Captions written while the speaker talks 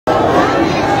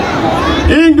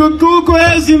Indukuko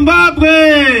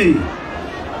Zimbabwe.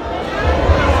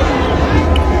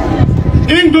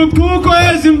 Indukuko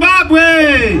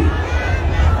Zimbabwe.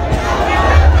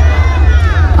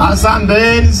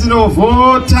 Asambeni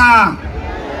sinovota.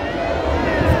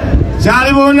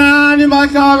 Jalibonani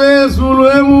makawe zulu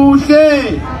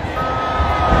emuhle.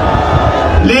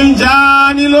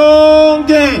 Linjani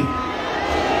lonke.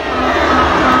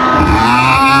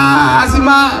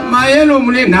 Asima mayelo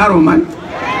mune naro man.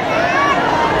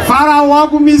 Fara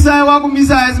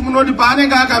wakumisa esimunoti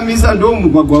paanenge akamisa ndo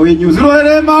mugwagwa wenyu.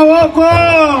 Zirowere maoko.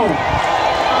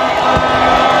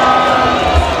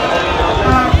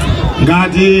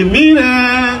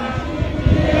 Ngatimire.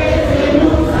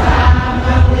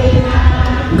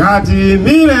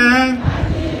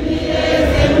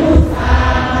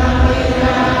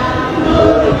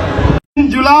 In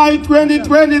July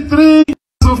 2023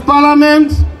 of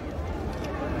Parliament,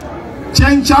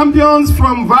 champions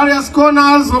from various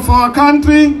corners of our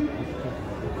country,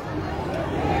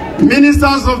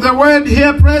 ministers of the word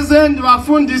here present,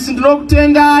 vafundisi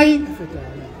ndinokutendai,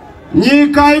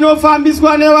 nyika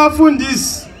inofambiswa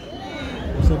nevafundisi.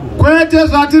 Kwete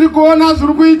zvatiri kuona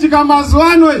zviri kuitika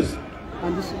mazuva ano izvi.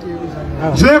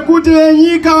 Zvekuti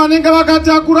venyika vanenge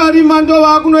vakatakura rima ndo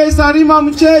vakunoisa rima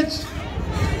muchechi.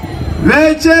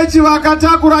 Vechechi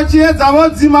vakatakura chiedza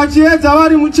vodzima chiedza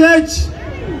vari muchechi.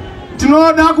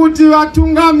 Tinoda kuti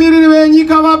vatungamiriri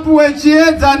venyika vapuwe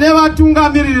chiedza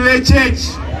nevatungamiriri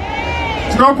vechechi.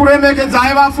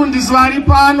 Tinokuremekedzai vafundisi vari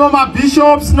pano,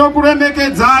 mabishops,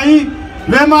 tinokuremekedzai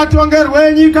vematongerwo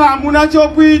enyika, hamuna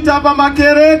chokuita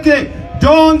pamakereke.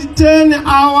 Don't turn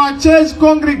our church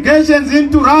congregations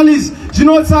into rallies.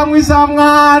 Zvinotsamwisa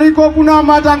Mwari,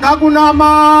 kokunamata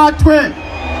ngakunamatwe.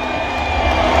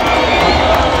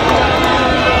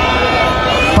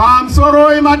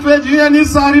 Pamsoro matrade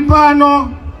unionists ari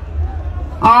pano,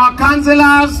 our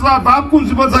councillors vabva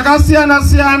kunzvimbo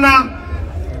dzakasiyana-siyana,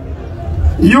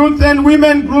 youth and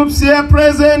women groups here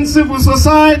present, civil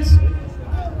society,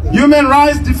 human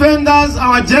rights defenders,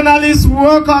 our journalists, we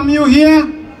welcome you here.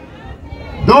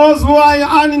 Those who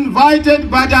are uninvited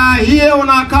but are here on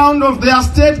account of their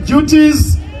state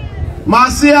duties,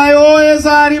 MaCIO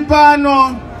ari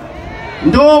pano.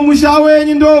 Ndo musha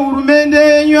wenyu, ndo hurumende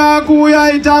yenyu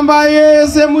akuya itamba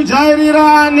yese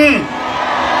mujairirane.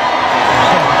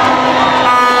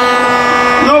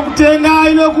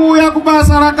 Nokutengai nokuya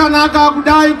kubasa rakanaka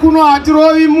kudai, kuno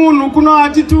hatirovi munhu, kuno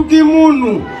hatituki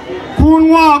munhu.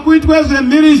 Kunwa kuitwe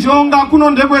zvemhirizhonga kuno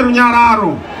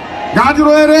ndekwerunyararo.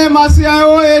 Ngatiroere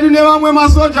MaCIO edu nevamwe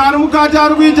masoja ari mukati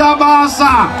ari kuita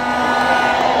basa.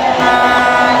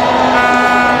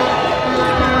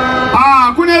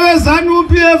 Kune vezanu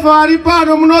PF ari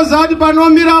pano, munozati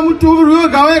panomira muturi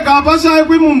wega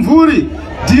pashayikwi mumvuri.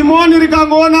 Dhimoni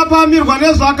rikangoona pamirwa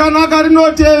nezvakanaka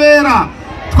rinotevera.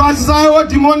 Twasisaiwo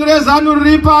dhimoni rezanu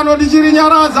riri pano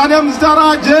tichirinyaradza nemuzita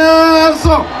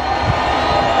raJesu.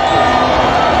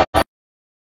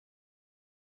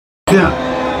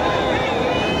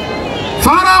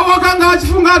 Farao wakanga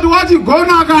achifunga kuti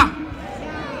watigonaka.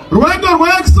 Rwendo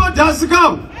rweExodus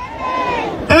kau.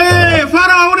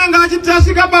 Farao unenge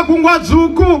achitasvika pagungwa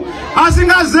dzvuku,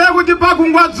 asingazive kuti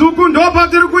pagungwa dzvuku ndo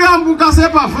patiri kuyambuka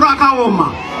sepavhu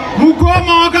rakaoma.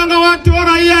 Mukoma wakanga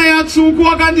watora iyaya tsvuku,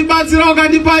 wakandibatsira,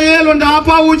 wakandipa yelo,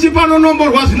 ndapa uchi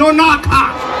panonomborwa zvinonaka.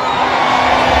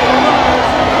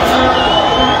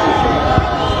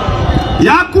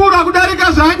 Yakura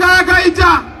kudarika zvainga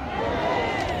yakaita.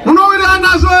 Munowira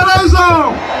nazvo here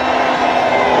izvo?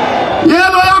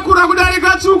 Yelo yakura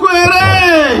kudarika tsvuku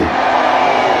here?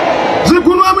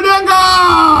 Zikunwa mudenga.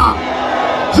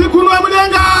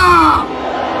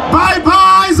 Bye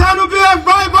bye Zanu PF,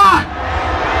 bye bye.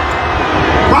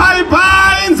 Bye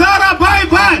bye Nzara, bye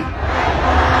bye.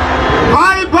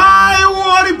 Bye bye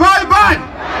Uori, bye bye.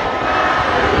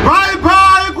 Bye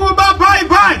bye Kuba, bye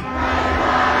bye.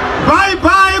 Bye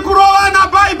bye Kurowana,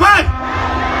 bye bye.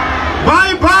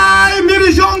 Bye bye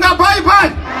Mirishonga, bye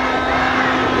bye.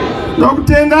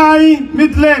 Nokutendai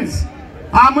Midlands.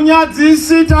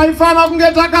 Amunyadzisi taifana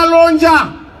kunge takalonja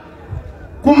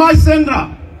kumaisendra.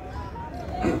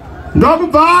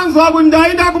 Ndokubvanzwa kuti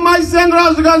ndaenda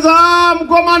kumaisendra zvikanza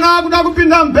mukomana akuda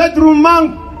kupinda mubedroom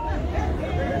mangu.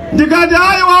 Ndikati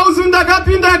aiwa uzu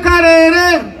ndakapinda kare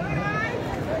here.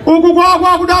 Uku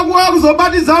kwakuda kuwa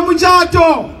kuzobatidza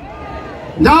muchato.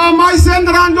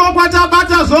 Ndamaisendra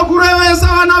ndokwatabata zokurevesa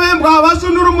vana vembwa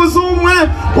avasunuri musi umwe.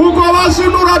 Uko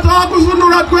vasunura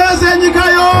tavakusunura kwese nyika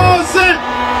yose.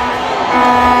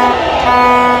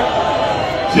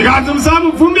 Zvikati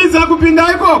musamubvumidza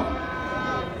kupinda ikoko.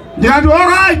 Ndikati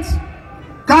alright,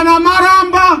 kana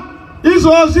maramba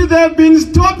izvozvi they've been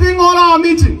stopping all our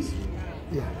meetings.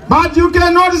 But you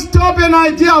cannot stop an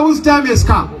idea whose time has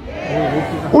come.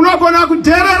 Unogona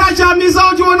kudherera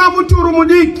Chamisa uchiona muturu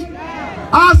mudiki.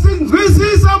 Asi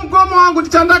nzwisisa mkomo wangu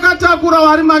tichandakatakura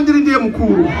wari mandiri ndiye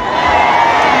mukuru.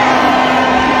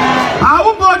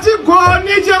 Haumboti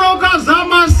goni chero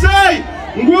ukazama sei.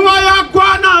 Nguva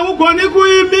yakwana haugoni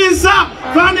kuimisa.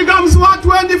 Fanika musi wa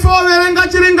 24 verenga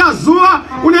chiringa zuva.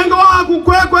 Unenge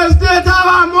wakukwekwe state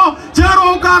avamo.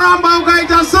 Chero ukaramba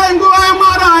ukaita sei nguva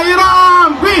yamwari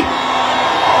hairambi.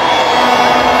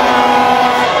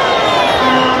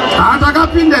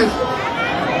 Atakapindezi.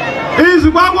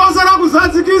 Izvi kwangosara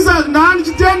kuzadzikisa ndani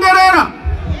chitenderera.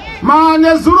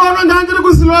 Nezuro ono ndandiri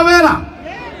kusilovera.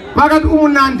 Vakati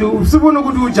umunandi usibone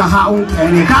kuti ujaha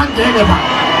ungene kangene pa.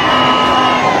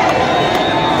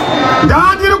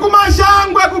 Ndandiri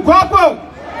kumashangwe kugokwe.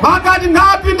 Vakati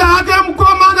ngapinda hake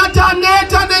mukomana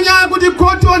taneta nenyaya kuti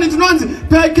cotton tinonzi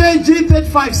per kg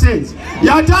 35 cents.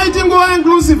 Yataiti nguva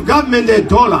inclusive government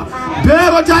 $1.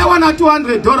 Bero taiwana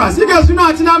 $200. Ike zvino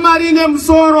hatina mari ine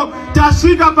musoro.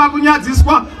 Tasvika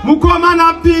pakunyadziswa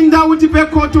mukomana pinda utipe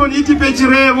cotton itipe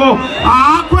chirevo.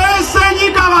 Kwese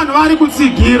nyika vanhu vari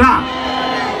kutsigira.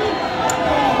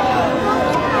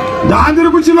 Ndandiri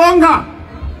kuchilonga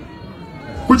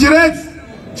kuchiredzi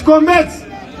chikombedzi.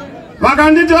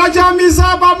 Vakanditi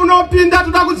Chamisa pamunopinda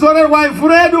toda kudzorerwa ivhu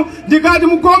redu. Ndikati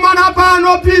mukomana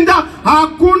paanopinda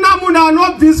hakuna munhu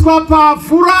anobviswa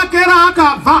pavhu rake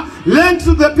raakabva. Lend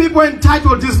to the people,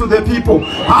 entitled this to the people.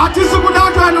 Hatisi kuda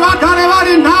kuti vanhu vagare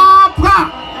vari nhapwa.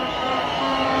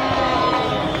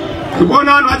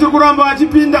 Kubona vanhu vachiri kuramba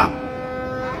vachipinda.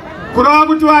 Kurava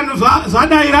kuti vanhu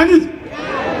zvadaira ndizvo.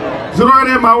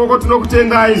 Zvirovere maoko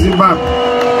tinokutendai Zimbabwe.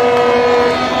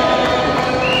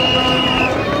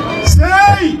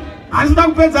 Sei handida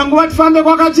kupedza nguva tifambe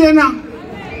kwakachena.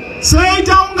 Sei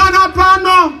taungana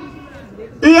pano.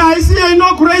 Iyi haisi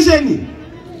inauguration.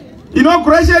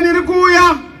 Inauguration iri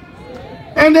kuuya.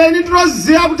 Ende ini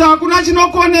tinoziva kuti hakuna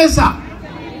chinokonesa.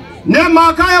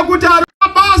 Nemhaka yokuti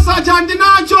basa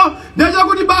chandinacho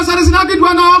ndechekuti basa risina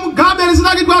kuitwa navamugabe, risina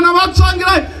kuitwa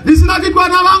navatsvangirai, risina kuitwa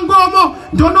navangomo.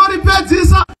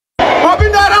 Ndoripedzisa.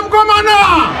 Opindara mukomana.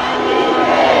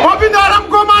 Opindara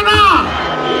mukomana.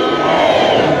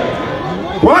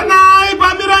 Onai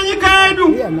pamira nyika yedu.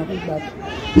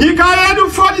 Nyika yedu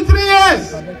 43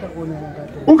 years.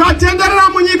 Ukatenderera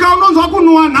munyika unonzwa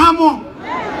kunhuwa nhamo.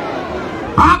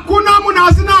 Hakuna munhu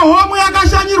asina homo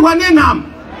yakashanyirwa nenhamo.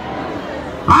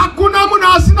 Hakuna munhu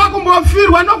asina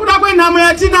kumbofirwa nokuda kwenhamo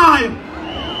yatinayo.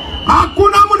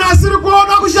 Hakuna munhu asiri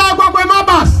kuona kushayikwa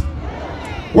kwemabasa.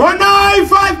 Onai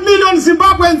 5 million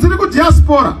Zimbabweans ziri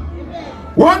kudiaspora.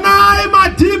 Onai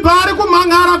madhibha ari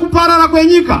kumhangara kuparara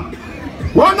kwenyika.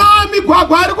 Onai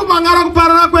migwagwa ari kumhangara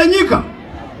kuparara kwenyika.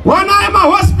 Onai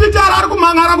mahospitari ari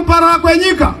kumhangara kuparara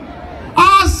kwenyika.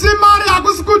 Asi mari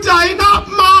hakusi kuti haina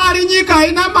mari, nyika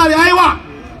haina mari. Aiwa,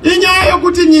 inyaya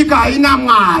yokuti nyika haina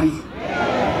mwari.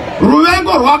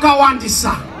 Ruvengo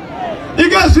rwakawandisa.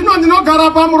 Ike zvino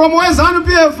ndinogara pamuromo weZANU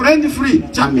PF rent free.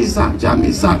 Chamisa.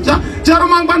 Chero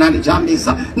mangwanani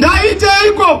Chamisa.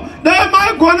 Ndaiteiko? Dai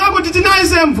maigona kuti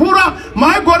tinaise mvura,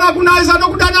 maigona kunaisa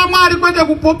nokudana mwari kwete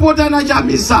kupopota na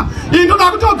Chamisa. Indoda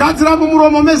kutogadzira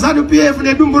mumuromo meZANU PF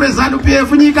nedumbu reZANU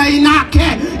PF nyika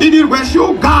inake. Idirwe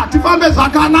shuga, tifambe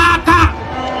zvakanaka.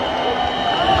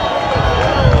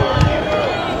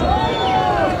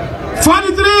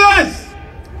 43 years.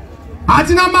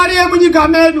 Hatina mari yemunyika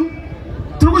medu.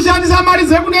 Tiri kushandisa mari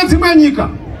dzekune dzimwe nyika.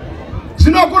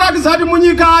 Zvinokuratidza kuti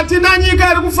munyika hatina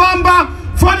nyika iri kufamba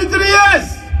 43 years.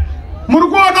 Muri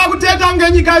kuona kuteta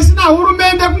kunge nyika isina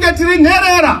hurumende, kunge tiri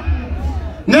nherera.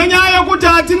 Nenyaya yokuti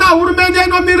hatina hurumende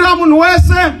inomirira munhu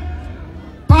wese.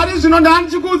 Pari zvino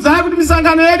ndandichikuudzai kuti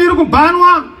misangano yedu iri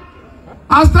kubhanwa.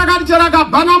 Asi takati chero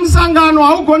kabhana musangano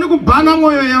haugoni kubhana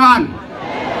mwoyo yevanhu.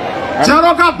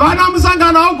 Chero kabhana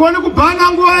musangano haugoni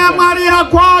kubhana nguva yaMwari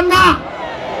yakwana.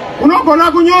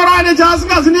 Unogona kunyora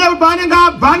nechasingazivi vanenge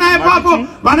abhana ipapo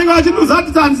vanenge vachindiudza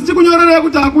kuti handisi kunyorera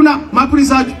kuti hakuna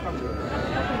mapurisa acho.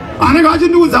 Vanenge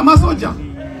vachindiudza masoja.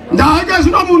 Ndaike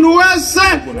zvino munhu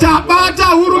wese tabata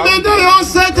hurumende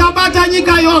yose, tabata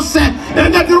nyika yose.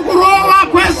 Ende tiri kurova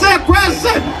kwese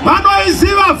kwese.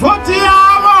 Vanoiziva vhoti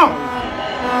yavo.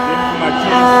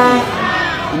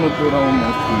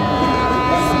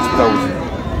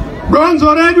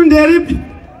 Gonzo redu nderipi?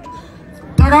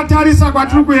 Takatarisa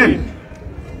kwatiri kuenda.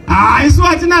 Isu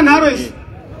hatina nharo isi.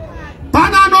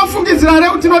 Pana anofungidzira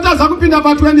reu tinotadza kupinda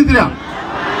pa 23.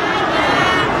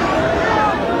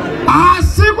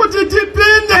 Asi kuti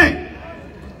tipinde,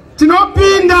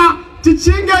 tinopinda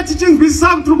tichinge tichinzwisisa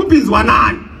kuti tiri kupinzwa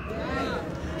nani.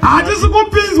 Hatisi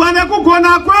kupinzwa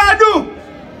nekugona kwedu.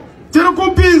 Tiri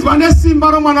kupinzwa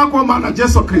nesimba romwanakomana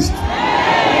Jesu Kristu.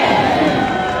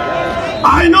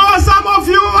 I know some of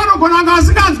you vanogona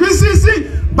ngasinganzwisisi,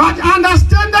 but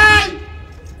understanding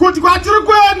kuti kwatiri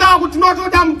kuenda kuti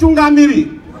tinotoda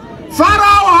mutungamiri.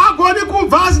 Farao hagoni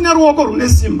kubva asina ruoko rune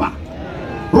simba.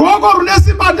 Ruoko rune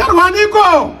simba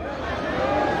nderwaniko?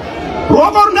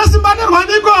 Ruoko rune simba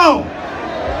nderwaniko?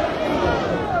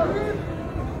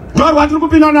 Ndorwatiri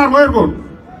kupinda narwo irwo.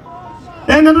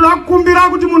 Ende ndoda kukumbira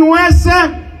kuti munhu wese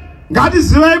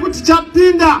ngatizivei kuti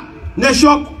chapinda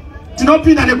neshoko.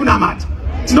 Tinopinda nekunamata.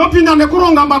 Tinopinda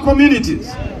nekuronga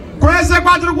macommunities. Kwese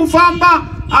kwatiri kufamba,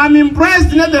 I'm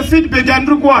impressed the feedback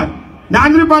yandiri kuwana.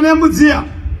 Nandiri pane mudziya.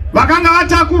 Vakanga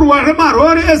vatakurwa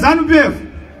remarori eZANU-PF.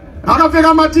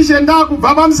 Vakapfeka matishenda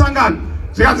kubva pamusangano.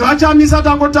 Zvikanzi vachamisa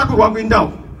tangotakurwa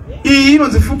kuindawo. Iyi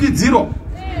inonzi fukidziro.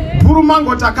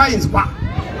 Burumango takainzwa.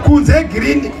 Kunze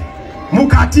green,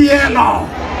 mukati yellow.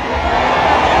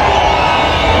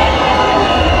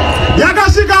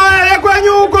 Yakasvika here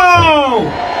kwenyuko.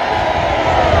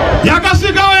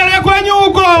 Yakasvika here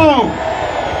kwenyuko.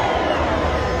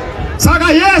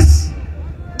 Saka yes,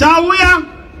 tauya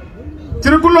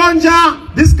tiri kulonja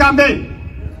this campaign.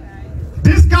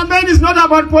 This campaign is not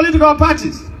about political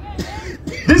parties.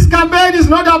 This campaign is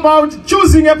not about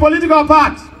choosing a political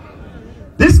party.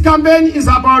 This campaign is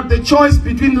about the choice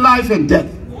between life and death.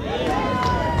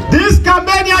 This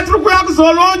campaign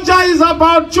is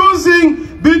about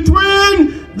choosing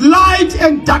between light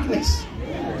and darkness.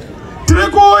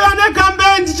 Tirikuya ne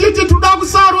campaign tichiti tuda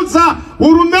kusarudza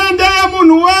hurumende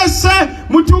yemunhu wese,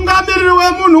 mutungamiriri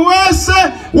wemunhu wese,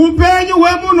 upenyu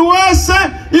hwemunhu wese,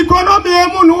 ikonomi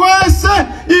yemunhu wese,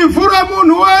 ivhu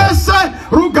remunhu wese,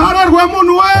 rugare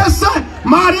rwemunhu wese,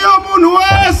 mari yemunhu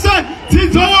wese,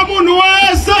 dzidzo yemunhu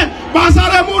wese, basa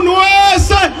remunhu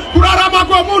wese, kurarama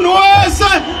kwemunhu wese,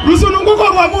 rusununguko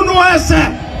rwemunhu wese.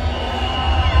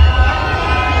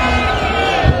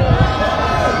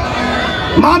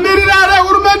 Mamirirare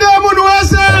hurumende yemunhu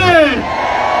wese.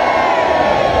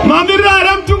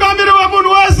 Mamirirare mutungamiri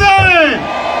wemunhu wese.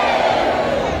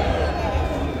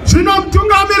 Zvino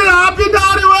mutungamiri haapinda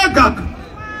ari wega.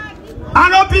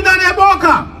 Anopinda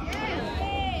neboka.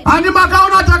 Ani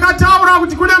makaona takataura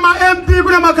kuti kune ma-MP,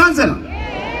 kune makansela.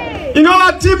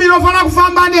 Inova timu inofana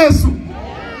kufamba nesu.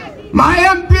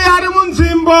 Ma-MP ari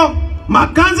munzvimbo,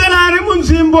 makansela ari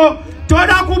munzvimbo.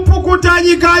 Toda kupukuta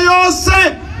nyika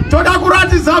yose. Toda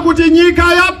kuratidza kuti nyika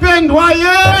yapendwa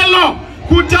yellow.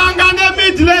 Kutanga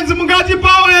neMidlands mungati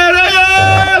pawo here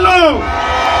yellow.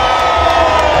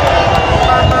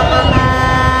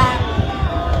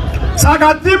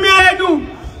 Saka timu yedu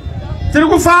tiri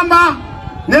kufamba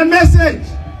nemessage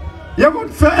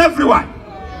yekuti for everyone.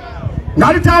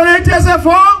 Ngatitaure tese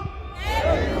for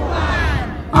everyone.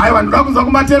 Aiwa ndoda kunzwa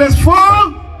kumateresi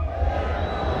for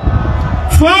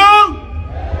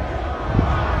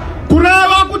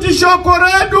kureva kuti shoko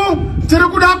redu tiri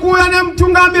kuda kuuya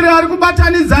nemutungamiri ari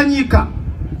kubatanidza nyika.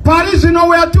 Pari zvino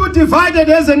we are too divided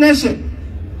as a nation.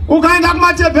 Ukaenda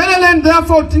kumatebeleland, they are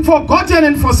forgotten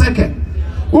and forsaken.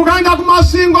 Ukaenda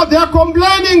kumasvingo, they are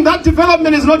complaining that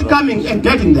development is not coming and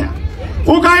getting there.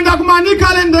 Ukaenda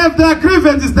kumanikaland, they have their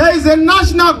grievances. There is a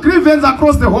national grievance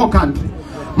across the whole country.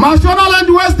 Mashonaland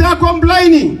West, they are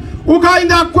complaining.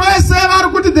 Ukaenda kwese vari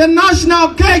kuti the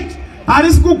national cake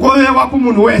harisi kugovewa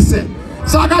kumunhu wese.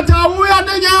 Saka tauya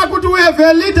nenyaya kuti we have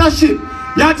a leadership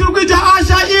yatiri kuita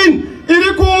usher in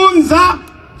iri kuunza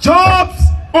jobs,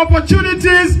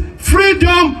 opportunities,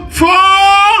 freedom for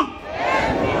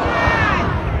everyone.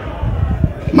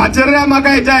 Material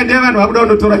makaita ende vanhu vakuda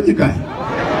kunotora nyika.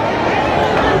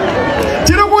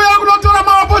 Tiri kuuya kunotora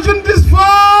ma opportunities for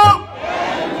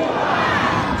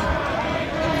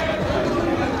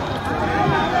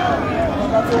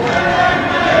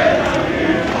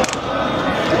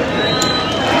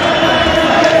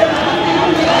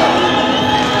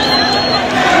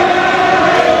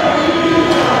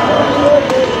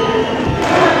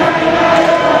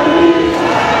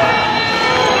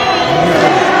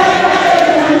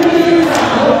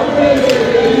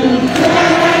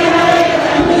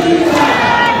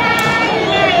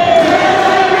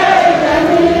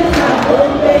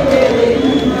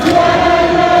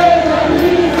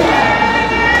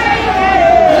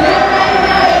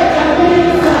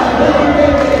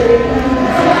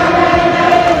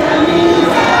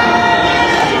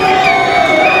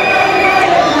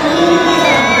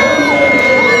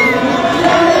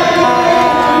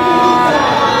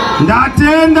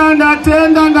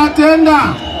ndatenda.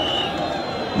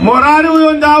 Morari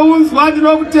uyo ndaunzwa,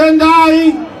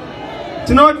 tinokutendai.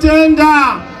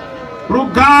 Tinotenda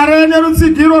rugare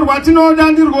nerutsigiro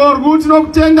rwatinoda ndirworwu.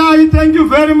 Tinokutendai. Thank you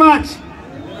very much.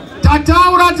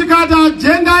 Tataura tikati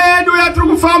agenda yedu yatiri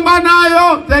kufamba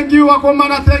nayo. Thank you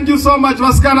wakomana, thank you so much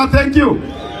vasikana, thank you.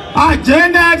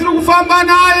 Agenda yatiri kufamba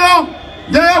nayo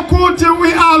ndeyekuti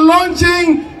we are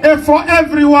launching a for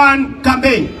everyone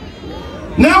campaign.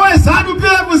 Newe ZANU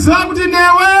PF ziva kuti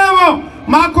newewo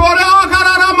makore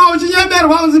wakararama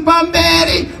uchinyeberwa unzi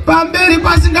pamberi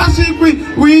pasingasvikwi.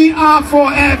 We are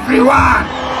for everyone.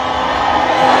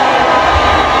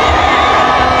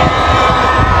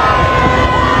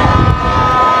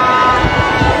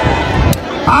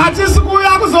 Hatisi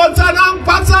kuuya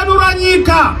kuzotsanura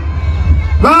nyika.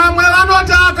 Vamwe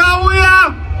vanoti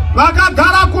akauya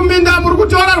vakagara kuminda muri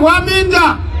kutorerwa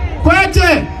minda.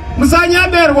 Kwete,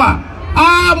 musanyeberwa.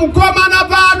 Mukomana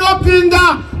paanopinda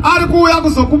ari kuuya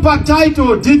kuzokupa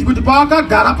title deed kuti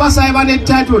pawakagara pasaiva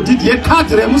netitle deed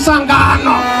yekadhi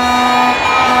remusangano.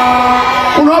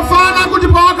 Unofana kuti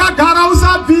pawakagara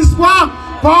usabviswa,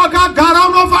 pawakagara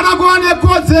unofana kuva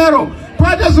nekodzero.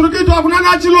 Kwete zviri kuitwa kuna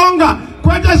Nachilonga,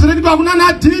 kwete zviri kuitwa kuna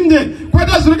Nadhinde,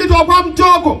 kwete zviri kuitwa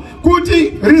kwaMutoko,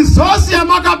 kuti resource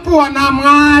yamakapuwa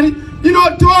naMwari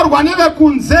inotorwa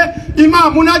nevekunze. Ima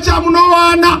hamuna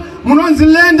chamunowana, munonzi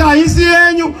land haisi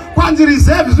yenyu, kwanzi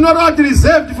reserve zvinoreva kuti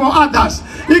reserved for others.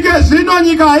 Ike zvino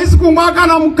nyika haisi kumwa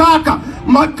kana mukaka.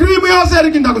 Makrimu yose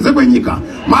ari kuenda kunze kwenyika,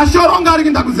 mashoronga ari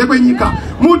kuenda kunze kwenyika.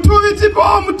 Mutuvi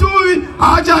tipowo mutuvi,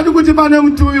 haachadi kuti pane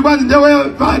mutuvi kwanzi ndewe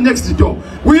next door.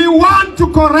 We want to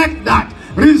correct that.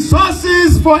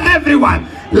 Resources for everyone,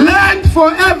 land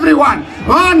for everyone.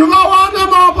 Vanhu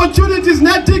vawana ma opportunities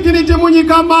nedignity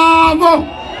munyika mavo.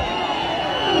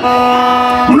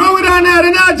 Munowirana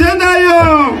here neagenda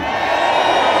iyo?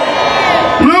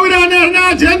 Munowirana here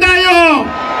neagenda iyo?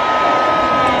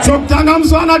 Chokutanga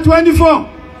muswana 24,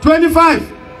 25.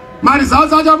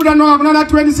 Marizazi achabuda nokakuna na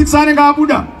 26 anenge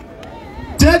abuda.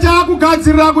 Tete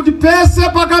akugadzirira kuti pese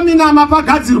pakaminama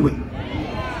pagadzirwe.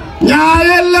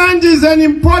 Nyaya land is an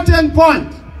important point.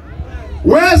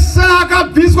 Wese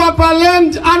akabviswa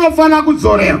paland anofana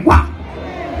kudzorerwa.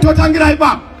 Totangira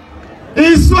ipapo.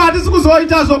 Isu hatisi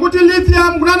kuzoita zvokuti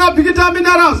lithium kunana Bikita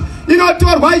Minerals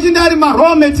inotorwa ichinda iri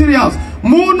raw materials.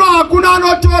 Muno hakuna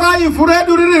anotora ivhu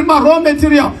redu riri raw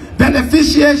material.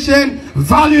 Beneficiation,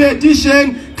 value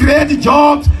addition, create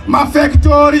jobs,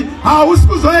 mafactory. Hausi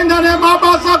kuzoenda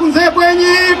nemabasa kunze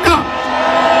kwenyika.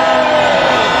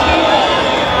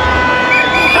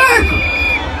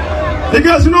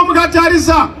 Ike zvino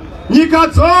mukatarisa nyika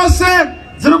dzose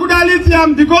dziri kuda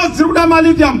lithium because dziri kuda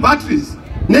lithium batteries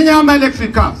nenyama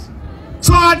electric cars.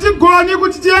 So hatigoni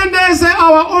kuti tiendese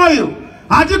our oil,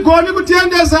 hatigoni kuti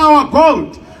tiendese our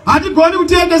gold, hatigoni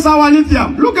kuti tiendese our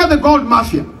lithium. Look at the gold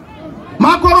mafia.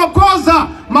 Makorokoza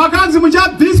makanzi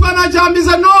muchabviswa na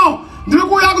Chamisa. No, ndiri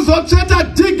kuuya kuzotsveta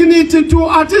dignity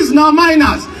to artisanal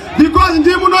miners because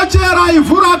ndimunochera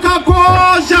ivhu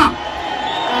rakakosha.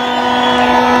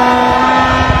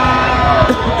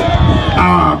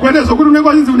 Kwete zvokuti unenge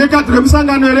wachinzi une kadhi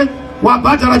remusangano here,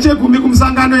 wabhadhara chegumi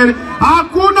kumusangano here.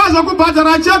 Hakuna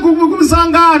zvokubhadhara chegumi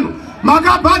kumusangano.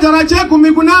 Makabhadhara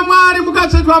chegumi kuna Mwari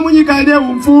mukatsvetwa munyika ine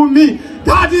upfumi.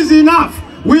 That is enough.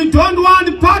 We don't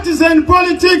want partisan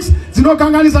politics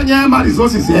dzinokanganisa nyaya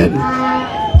yemaresources edu.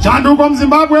 Shanduko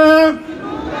muZimbabwe.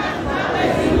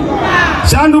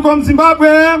 Shanduko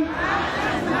muZimbabwe.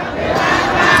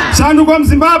 Shanduko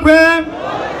muZimbabwe.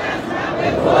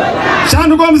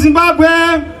 Shanduko muZimbabwe.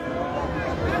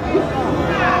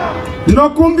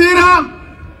 Ndinokumbira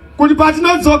kuti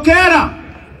patinodzokera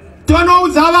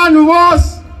tonoudza vanhu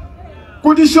vose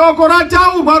kuti shoko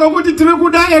rataurwa rokuti tiri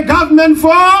kuda a government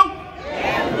for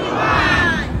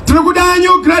everyone. Tiri kuda a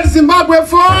new Great Zimbabwe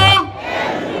for everyone.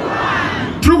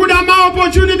 Tiri kuda ma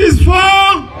opportunities for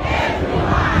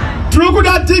everyone. Tiri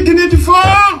kuda dignity for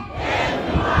everyone.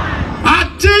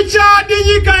 Hatichadi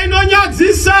nyika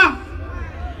inonyadzisa.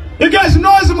 Ike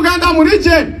zvinozi mukaenda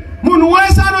muregion, munhu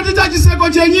wese anotita chiseko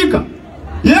chenyika.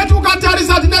 Yetu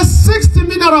ukatarisa tine 60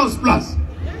 minerals plus.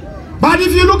 But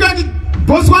if you look at it,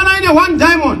 Botswana ine 1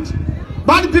 diamond.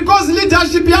 But because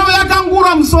leadership yavo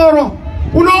yakangura musoro,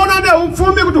 unoona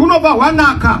neupfumi kuti hunobva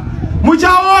hwanaka.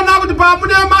 Muchaona kuti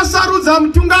pamune masarudza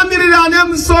mutungamiriri ane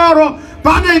musoro,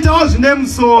 panoitawo zvine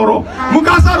musoro.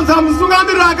 Mukasarudza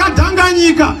mutungamiriri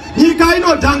akadhanganyika, nyika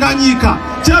inodhanganyika.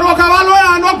 Chero kavaloya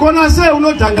anogona sei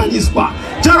unodhanganiswa.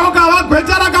 Chero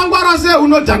kavagweta rakangwara sei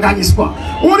unodhanganiswa.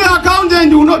 Uri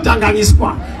accountant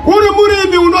unodhanganiswa. Uri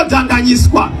murimi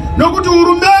unodhanganiswa. Nokuti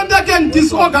hurumende can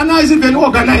disorganize even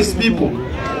organized people.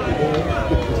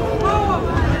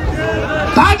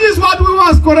 That is what we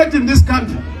must correct in this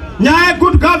country. Nyaya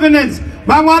good governance.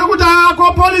 Vamwari kuti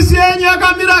ako polisi yenyu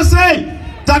yakamira sei.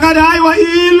 Takati aiwa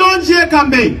iyi launch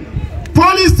yecampaign.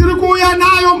 Police tiri kuuya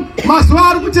nayo mazuva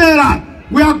ari kuteera.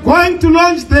 We are going to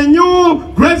launch the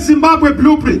new Great Zimbabwe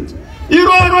blueprint.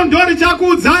 Iroro ndori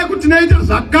chakuudzai kuti tinoita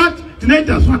zvakati,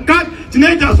 tinoita zvakati,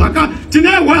 tinoita zvakati,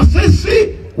 tine hwasisi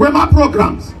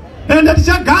hwemaprograms. Ende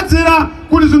tichagadzira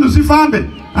kuti zvinhu zvifambe.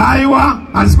 Aiwa,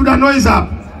 handisi kuda noise up.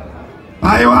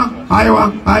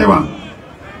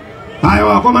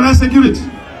 Aiwa, komana security.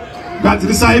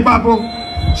 Gadzirisai ipapo.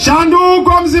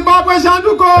 Shanduko mZimbabwe,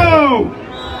 shanduko!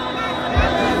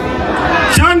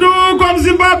 Shanduko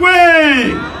mZimbabwe!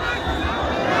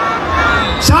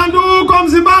 Shanduko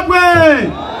mZimbabwe!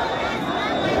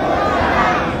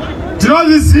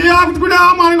 Tinozviziva kuti kune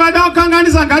vamwe vanoda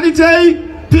kukanganisa, ngatitei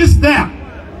peace there.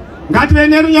 Ngative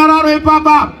nerunyararo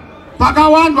ipapa.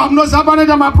 Pakawandwa munozapa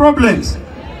noita maproblems.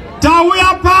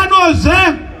 Tauya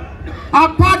panozve,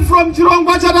 apart from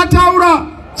chirongwa chatataura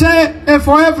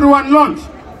for everyone launch.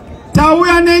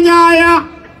 Tauya nenyaya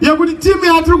yekuti timu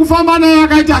yatiri kufamba nayo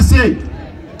yakaita sei.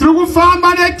 Tiri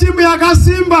kufamba netimu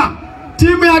yakasimba.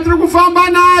 Timu yatiri kufamba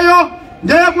nayo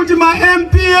ndeyekuti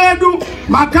ma-MP edu,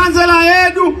 makansela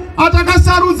edu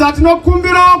atakasarudza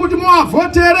tinokumbirawo kuti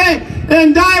muwavhotere.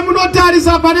 Endai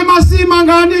munotarisa pane masimu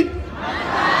mangani?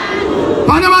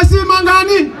 Pane masimu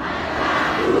mangani?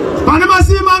 Pane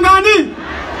masimu mangani?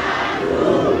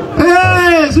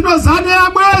 Zvinozane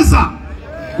yabweza.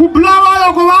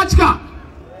 Kubulawayo kuvatya.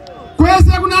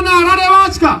 Kwese kuna naharare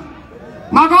vatya.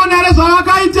 Makaona here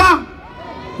zvavakaita.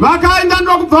 Vakaenda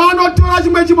ndokubva vanotora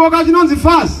chimwe chiboka chinonzi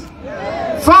Fazi.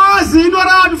 Fazi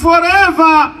inorati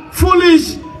forever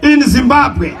foolish in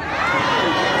Zimbabwe.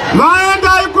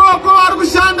 Vaenda ikoko vari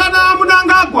kushanda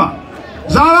naMunangagwa.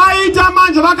 Zvavaita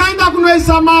manje vakaenda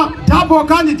kunoisa ma-double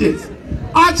candidates.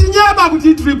 Achinyeba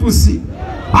kuti triple C.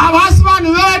 Havasi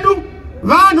vanhu vedu,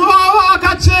 vanhu vavo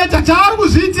vakacheta. Chavari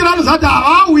kuzviitira nozvati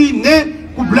havawine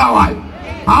kuBulawayo,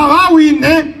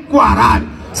 havawine kuHarare.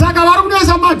 Saka vari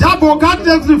kunoisa ma-double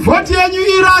candidates kuti vhoti yenyu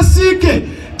irasike.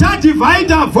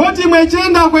 Tadivhaidha vhoti imwe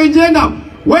ichienda kwenjenda,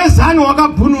 wezani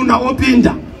wakabhununa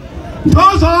opinda.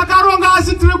 Ndozvavakaronga,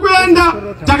 asi tiri kuenda,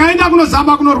 takaenda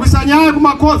kunozama kunorwisa nyaya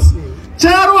kumakosi.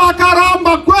 Chero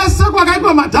akaramba kwese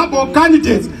kwakaitwa ma-double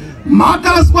candidates.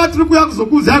 Makaswa tiri kuya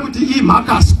kuzokuudzai kuti iyi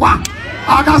makaswa.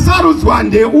 Akasarudzwa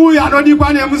ndeuyu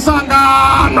anodikwa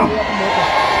nemusangano.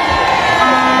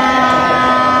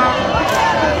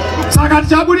 Saka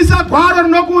tichabudisa gwaro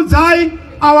rinokuudzai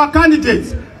our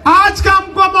candidates. Atya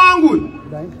mukoma wangu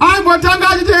aimbotanga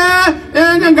achiti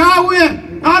ngauye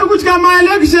ari kutya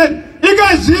ma-election.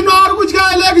 Ike zvino ari kutya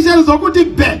election zokuti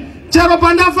be. Chero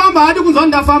pandafamba hadi kunzwa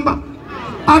ndafamba.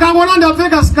 Akangona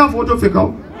ndapfeka scarf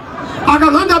otopfekawo.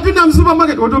 Akazwa ndapinda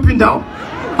musupermarket otopindawo.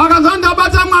 Akazwa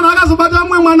ndabata mwana akazobata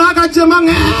mumwe mwana akachema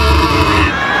nge.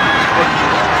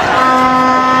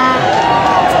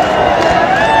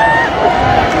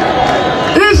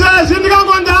 Izvezvi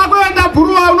ndikangonda kuenda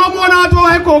Bhuruwa unomuona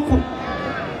atova ikoko.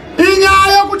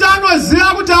 Inyaya yokuti anoziva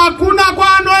kuti hakuna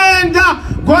kwaanoenda.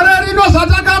 Gore rino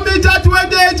zvatakambita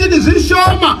 2018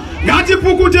 zvishoma.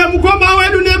 Ngatipukute mukoma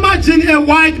wedu nemajini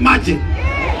white margin.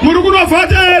 Muri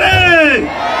kunovhota here?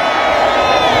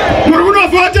 Muri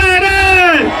kunovhota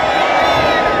here?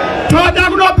 Toda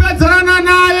kunopedzerana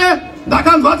naye.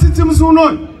 Ndakanzwa tsitsi musi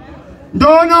unoyu.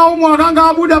 Ndona umwe akanga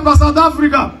abuda paSouth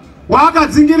Africa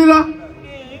waakadzingirira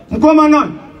mukoma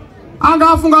noyu. Anga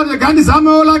afunga kuti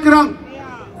gandizamewo laki rangu.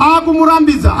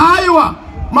 Akumurambidza. Aiwa,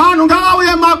 manhu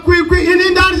ngavauye makwikwi. Ini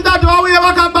ndandida kuti vauye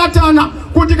vakabatana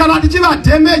kuti kana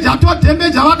tichivadhemeja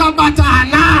todhemeja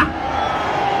vakabatana.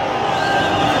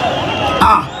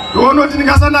 Ndonoti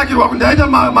ndingasanakirwa kuti ndaita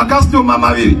makastoma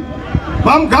maviri.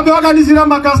 VaMugabe vakandisira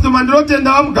makastoma,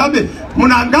 ndinotenda VaMugabe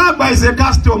munhu ngagwaise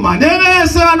kastoma.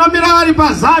 Nevese vanomira vari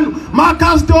pazanu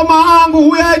makastoma angu,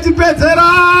 uyai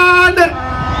tipedzerane.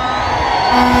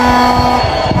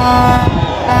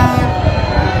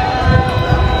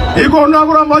 Iko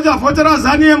unakuramba uchavhotera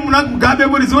zani yeMugabe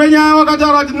muridzi wenyaya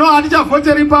wakataura kuti no,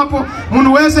 hatichavhoteri ipapo,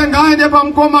 munhu wese ngaaende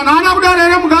pamukomana. Haana kudaro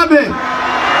here Mugabe?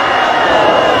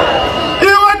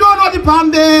 Iwe ndonoti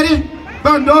pamberi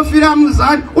ndofira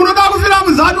muzani. Unoda kufira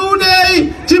muzani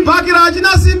unei? Chibhakira hachina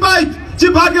simba iki,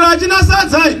 chibhakira hachina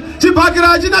sadza iki, chibhakira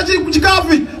hachina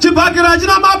chikafu iki, chibhakira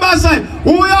hachina mabasa iki.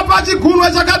 Uya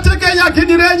pachigunwe chakatekenya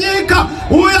gini renyika,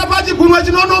 uya pachigunwe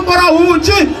chinonombora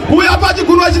huchi, uya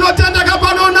pachigunwe chinotendeka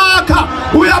panonaka,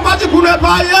 uya pachigunwe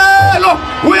payelo,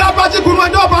 uya pachigunwe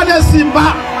ndo pane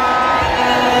simba.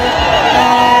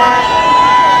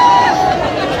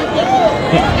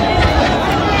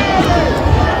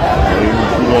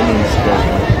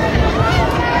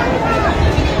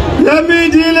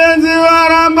 Yemidilenzi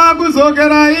varamba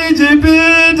kuzokera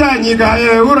ichipita nyika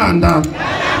yeuranda.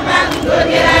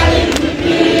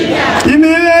 Imi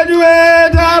vedu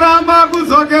vetaramba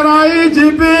kuzokera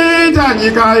ichipita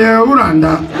nyika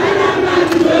yeuranda.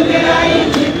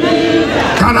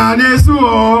 Kana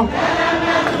nesuo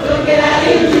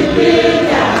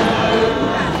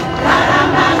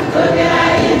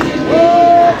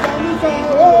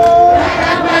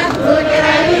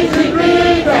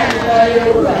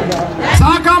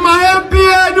Saka ma-MP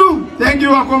edu, thank you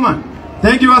Wakoma,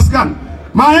 thank you Askan.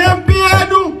 Ma-MP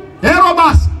edu, hero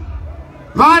basi.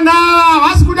 Vana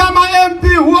vasikuda ma-MP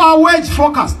who are wage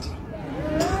focused.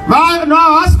 Vana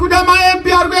vasikuda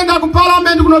ma-MP arikuenda ku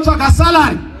parliament kunotsvaka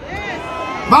salary.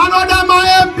 Vanoda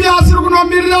ma-MP asiri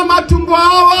kunomirira matumbu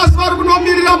avo, asi vari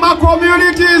kunomirira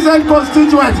ma-communities and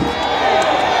constituencies.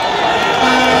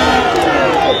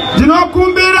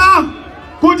 Ndinokumbira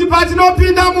kuti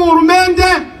patinopinda muhurumende,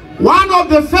 one of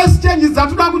the first changes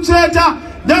dzatoda kucheta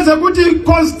ndezvekuti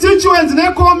constituents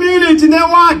ne-community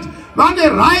ne-ward vane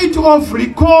right of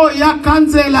recall ya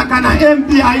kansela kana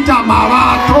MP aita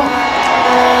mavato.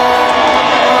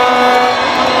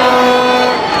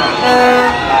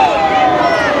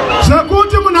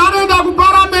 Zvekuti munhu anoenda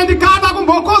kuparliament kana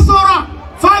kumbokosora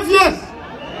 5 years,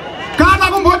 kana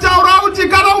kumbotaura kuti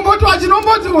kana kumboti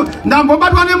wachinomboti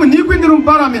ndambobatwa nemunhikwi ndiri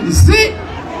muparliament. Si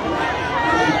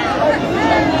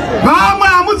vamwe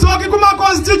hamudzoki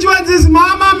kuma-constituencies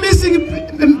mama missing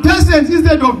persons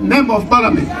instead of member of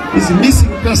parliament is missing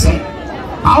person.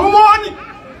 Haumoni?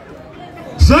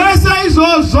 Zvese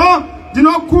izvozvo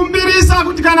ndinokumbirisa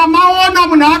kuti kana maona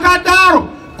munhu akadaro,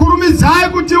 kurumidzai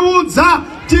kutiudza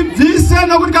tibvise,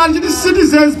 nokuti kana chiti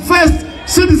citizens first,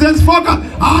 citizens focus.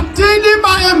 Hatidi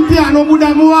ma-MP anobuda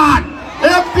muvanhu.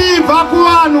 MP bva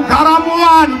kuvanhu, gara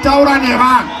muvanhu, taura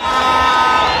nevanhu.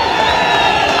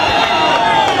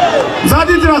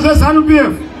 Zvatitira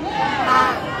zveZANU-PF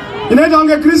inoita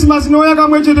kunge Christmas inouya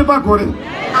kamwe chete pagore.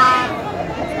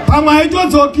 Pamwe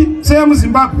haitodzoki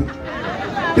seyemuZimbabwe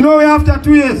inouya after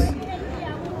 2 years.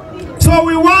 So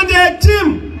we want a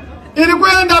team iri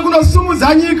kuenda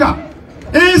kunosumudza nyika.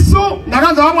 Isu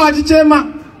ndakanzwa vamwe vachichema,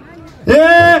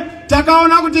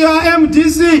 takaona kuti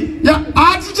MDC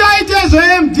hatichaite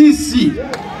zveMDC,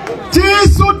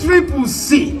 tisu triple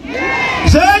C.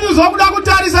 Zvenyu zvokuda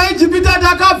kutarisa iJipita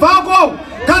takabvako.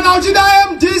 Kana uchida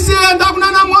MDC enda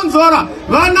kunana Monzora,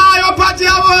 vanayo pati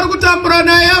yavo vari kutambura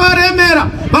naye yavaremera.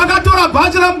 Vakatora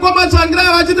bhachi ramukoma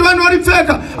Tsvangirai vachiti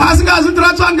vanoripfeka, asingazi kuti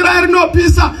raTsvangirai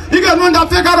rinopisa. Ike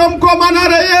rinondapfeka romukoma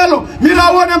nareyelo.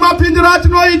 Mira uone mapindiro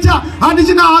atinoita.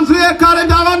 Handichina hanzu yekare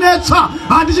ndava netsva,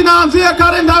 handichina hanzu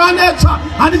yekare ndava netsva,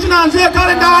 handichina hanzu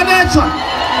yekare ndava netsva.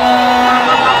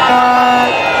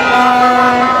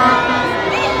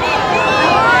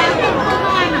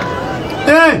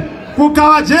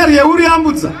 Kukava jeri yeuri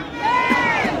yambudza.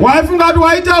 Waifunga kuti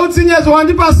waita utsinyezo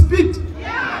wandipa speed.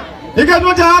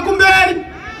 Ikatoti hakumberi.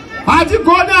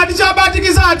 Hatigoni,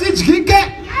 hatichabatikisa,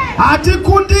 hatidyike,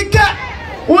 hatikundike.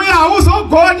 Uye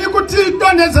hauzogoni kuti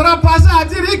donhedzera pasi,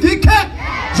 hatirigike.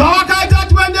 Zvawakaita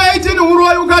 2018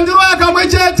 uroyi ukandiroya kamwe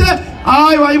chete,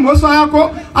 aiwa imhosva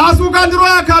yako. Asi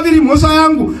ukandiroya kaviri mhosva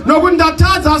yangu, nokuti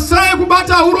ndatadza sei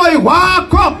kubata uroyi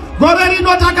hwako. Gore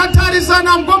rino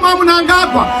takatarisana mukoma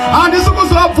Munangagwa. Handisi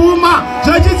kuzobvuma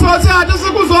zvechitsotsi,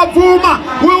 hatisi kuzobvuma.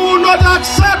 We will not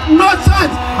accept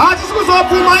nonsense. Hatisi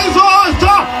kuzobvuma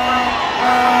izvozvo.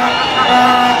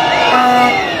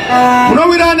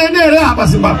 Munowirana nere hapa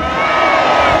Zimbabwe?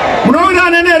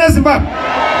 Munowirana nere Zimbabwe?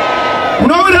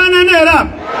 Munowirana nere?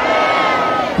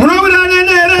 Munowirana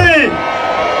nere?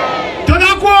 Toda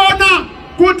kuona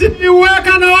kuti iwe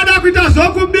kana wada kuita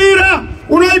zvokubira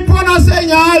unoipona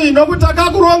senyaya, nokuti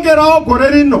takakurongerawo gore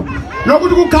rino,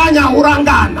 nokuti kukanya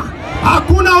urangana.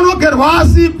 Hakuna unogerwa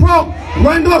asipo.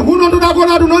 Rwendo rwuno ndoda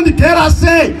kuona kuti unondigera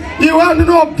sei. Iwe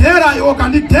ndinogera, iwe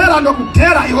ukandigera,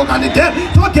 ndokugera, iwe ukandigera,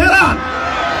 togerana.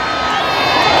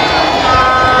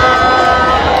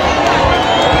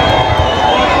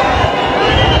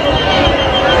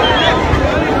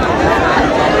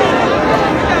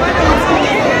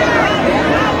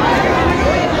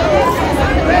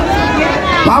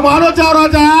 Vamwe vanotaura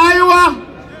kuti aiwa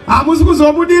hamusi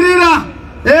kuzobudirira,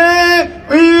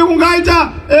 ungaita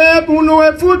munhu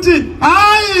wepfuti.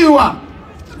 Aiwa,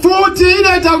 pfuti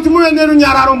inoita kuti muve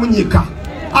nerunyararo munyika.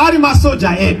 Ari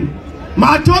masoja edu,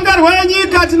 matongerwo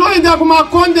enyika tinoenda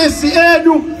kumakondesi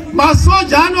edu.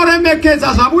 Masoja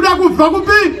anoremekedza zvabuda kubva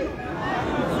kupi?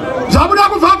 Zvabuda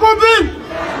kubva kupi?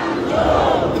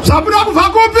 Zvabuda kubva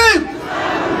kupi?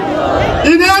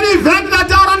 In any event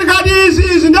ndataura ndikati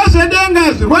izvi ndezvedenga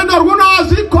izvi. Rwendo rwuno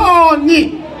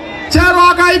hazvikoni. Chero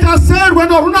akaita sei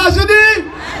rwendo rwuno hazvidi?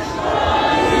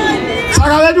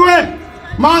 edwe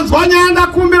manzwanyanda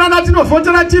kumbira ndati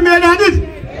novhotera timu yedu handiti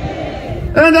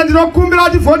ende ndinokumbira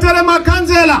kuti votere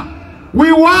makansela.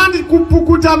 We want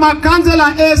kupukuta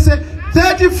makansela ese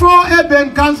 34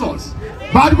 urban councils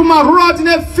but kuma rural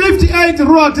tine 58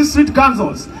 rural district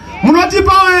councils.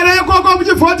 Munotipa here ikoko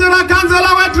muchivhotera kansela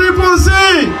we CCC.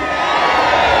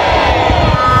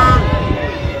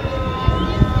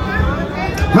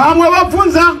 Vamwe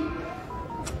vabvunza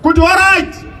kuti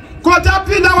alright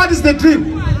kotapinda, what is the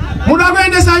dream? Muda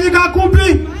kuendesa nyika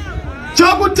kupi?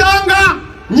 Chokutanga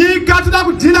nyika toda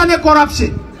kudila ne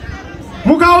corruption.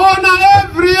 Mukaona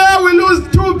every year we lose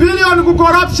 2 billion ku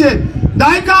corruption.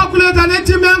 Dai calculate ne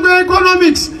team yangu ya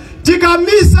economics.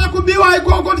 Chamisa kubiwa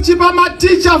ikoko tichipa ma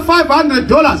teacher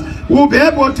 $500. We'll be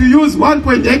able to use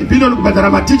 1.8 billion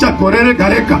kubadara ma teacher korere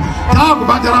gareka. Ta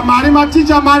kubadara mari ma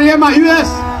teacher mari ema US.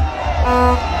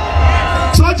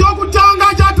 So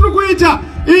chokutanga chaturu kuita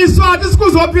isu hatisi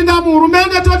kuzopinda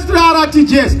muhurumende toti tiri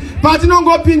RTGS.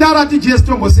 Patinongopinda RTGS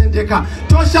tombosendeka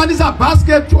toshandisa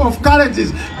basket of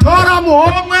currencies. Tora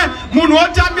muhomwe munhu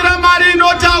otambira mari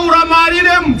inotaura mari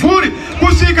nemvuri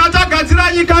kusvika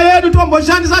tagadzira nyika yedu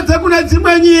tomboshandisa dzekune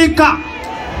dzimwe nyika.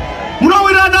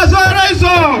 Munowira nazvo here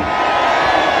izvo?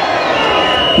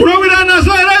 Munowira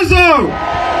nazvo here izvo?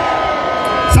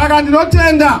 Saka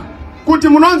ndinotenda kuti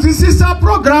munonzwisisa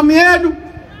program yedu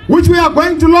which we are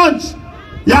going to launch.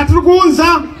 Yatiri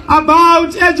kuunza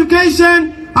about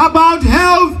education, about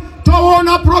health.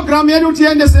 Toona program yedu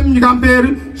tiendese munyika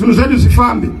mberi zvinhu zvedu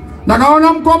zvifambe.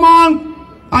 Ndakaona mukoma wangu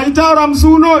aitaura musi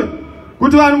unoyu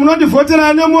kuti vanhu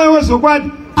munondivhotera nemoyo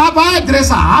wezokwadi apa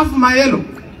aadresa half mayelo.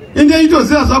 Inde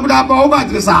itoziva zvakuti apa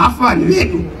ukaadresa half vanhu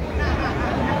vedu.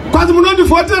 Kwanzi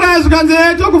munondivhotera zvikanzi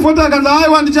tokuvhotera kanzi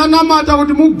aiwa ndichanamata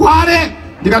kuti mugware.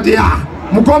 Ndikati ya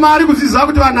mukoma ari kuziza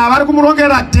kuti vanhu ava vari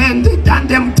kumurongera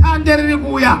dande mutande riri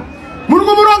kuuya. Muri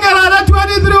kumurongera re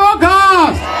 23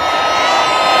 August.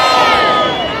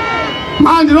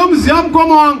 Ndinomuziva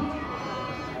mukoma wangu.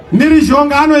 Ndiri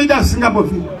zhonga anoida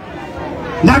zvisingambofika.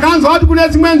 Ndakanzwa kuti kune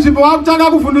dzimwe nzvimbo vakutanga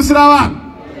kufundisira vanhu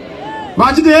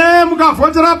vachiti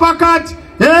mukavhotera pakati,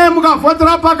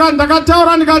 mukavhotera pakati.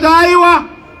 Ndakataura ndikati aiwa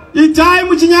itai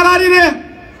muchinyararire,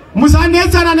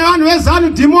 musanetsana nevanhu vezanu.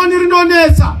 Dhimoni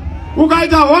rinonetsa.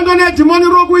 Ukaita hondo nedhimoni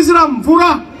rokuisira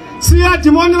mvura, siya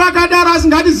dhimoni rakadaro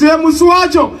asingatizive musi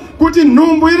wacho kuti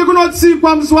nhumbu iri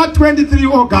kunotsikwa musi wa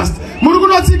 23 August. Muri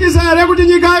kunotsikisa here kuti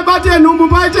nyika ibate nhumbu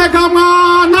paite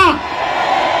kamwana?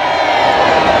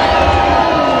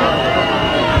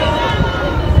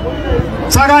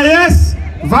 Saka yes,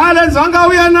 violence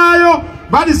vangauya nayo,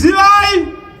 but zivai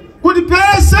kuti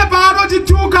pese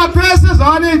paanotituka pese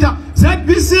zvavanoita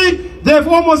ZBC, they've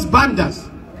almost banned us.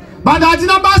 But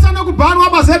hatina basa nokubhanwa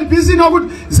paZBC nokuti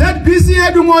ZBC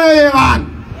yedu moyo yevanhu.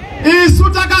 Isu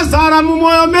takazara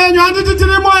mumwoyo menyu, handiti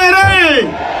tirimo here?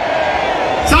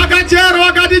 Saka chero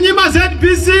vakatinyima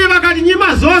ZBC,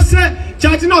 vakatinyima zvose,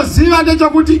 chatinoziva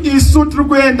ndechokuti isu tiri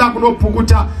kuenda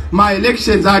kunopukuta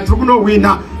ma-elections ati tiri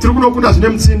kunowina, tiri kunokunda zvine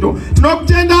mutsindo.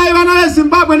 Tinokutendai vana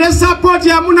veZimbabwe nesupport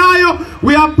yamunayo.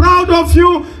 We are proud of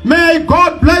you. May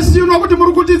God bless you nokuti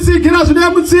muri kutitsigira zvine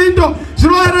mutsindo.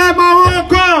 Zviroere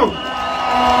maoko.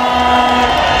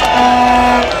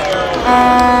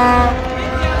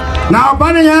 Now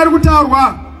pane nyaya iri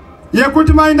kutaurwa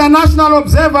yekuti ma-international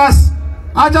observers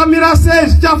achamira sei,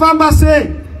 zvichafamba sei.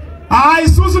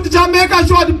 Isusu tichameka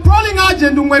sure kuti polling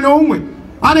agent umwe noumwe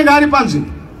anenge ari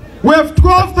panzvimbo. We have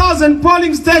 12,000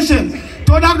 polling stations.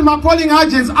 Toda kuti ma-polling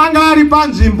agents anga ari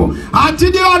panzvimbo.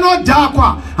 Hatidi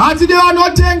vanodhakwa, hatidi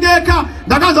vanotengeka.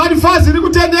 Ndakazva kuti fazi iri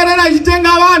kutenderera ichitenga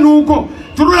vanhu uko.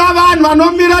 Turura vanhu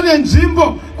vanomira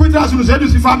nenzvimbo kuitira zvinhu zvedu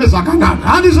zvifambe zvakanaka.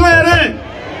 Handizvo here?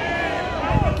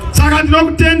 Saka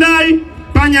ndinokutendai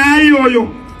panyaya iyoyo.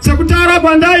 Sekutaura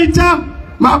pandaita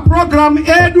maprogram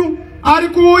edu ari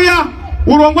kuuya,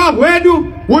 urongwa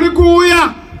hwedu huri kuuya.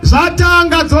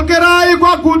 Zvatanga, dzokerai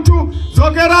kwaGutu,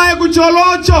 dzokerai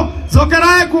kuCholocho,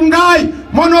 dzokerai kungai.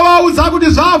 Monovaudza kuti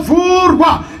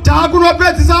zvavhurwa.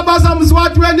 Taakunopedzisa basa musi wa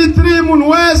 23. Munhu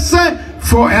wese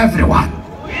for everyone.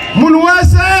 Munhu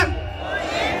wese,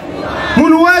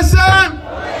 munhu wese.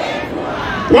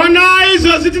 Onai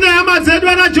izvozvi tine hama dzedu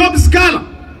ana Job Scala.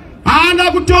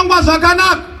 Haana kutongwa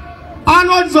zvakanaka.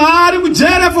 Anonzwa ari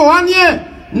mujere for 1 year.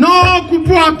 No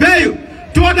kupuwa bail.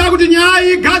 Toda kuti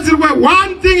nyaya igadzirwe.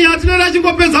 One thing yatinoda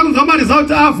chingopedza kunzwa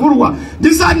marizauti avhurwa.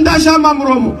 Ndisati ndashamba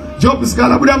muromo. Job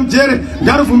Scala buda mujere,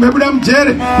 Ngaruvume buda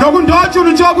mujere. Nokuti ndo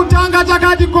chinhu chokutanga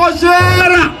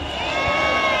chakatikoshera.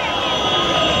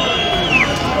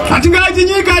 Hatingaiti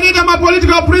nyika inoita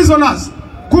ma-political prisoners.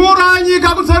 Kuura nyika,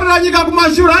 kudzorera nyika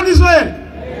kumashure. Handizvo here?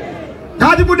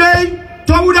 Ngatibudei,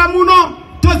 tobuda muno,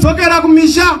 todzokera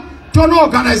kumisha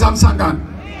tonoorganiza musangano.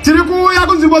 Tiri kuuya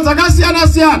kunzvimbo dzakasiyana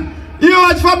siyana. Iyo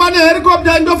vachifamba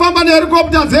nehelicopter, ndofamba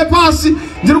nehelicopter dzepasi.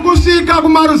 Ndiri kusvika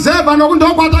kumaruzevha nokuti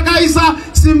ndokwatakaisa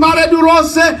simba redu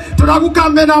rose. Toda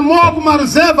kukambena more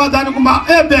kumaruzevha than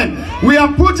kuma-urban. We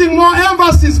are putting more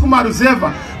emphasis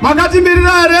kumaruzevha.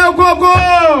 Makatimirira here ukoko?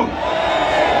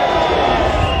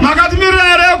 Makatimirira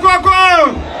here ukoko?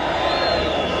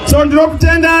 So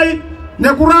ndinokutendai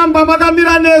nekuramba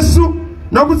makamira nesu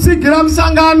nokutsigira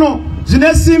musangano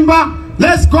zvine simba.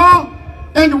 Let's go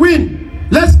and win.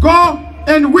 Let's go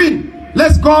and win.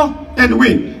 Let's go and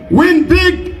win. Win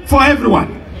big for everyone.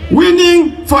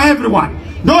 Winning for everyone.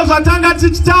 Those atanga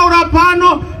tichitaura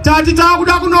pano tati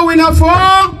takuda kunowina for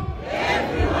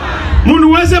everyone.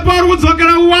 Munhu wese pauri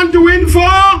kudzokera we want to win for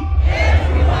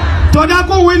everyone. Toda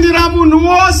kuwinira munhu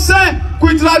wose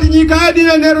kuitira kuti nyika yedu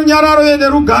ive nerunyararo ive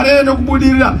nerugare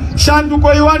nokubudirira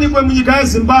shanduko iwanikwe munyika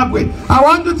yeZimbabwe. I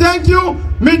want to thank you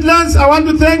Midlands, I want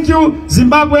to thank you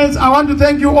Zimbabweans, I want to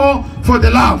thank you all for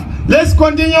the love. Let's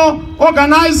continue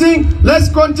organizing, let's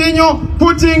continue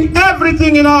putting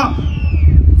everything in our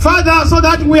Father so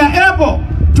that we are able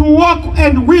to walk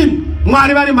and win.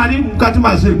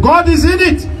 God is in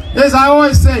it. As I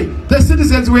always say, the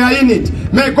citizens, we are in it.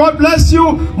 May God bless you.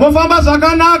 Mofamba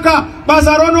zakanaka,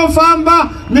 basarono famba,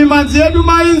 mimanzi yedu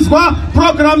mainzwa,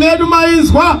 program yedu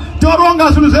mainzwa,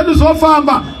 toronga zulu zedu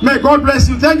zofamba. May God bless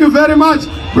you. Thank you very much.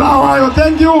 Blawayo,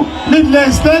 thank you.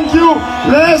 Midlands, thank you.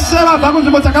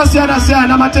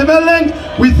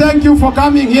 We thank you for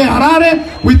coming here.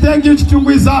 Harare, we thank you.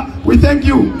 Chitungwiza, we thank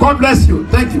you. God bless you.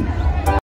 Thank you.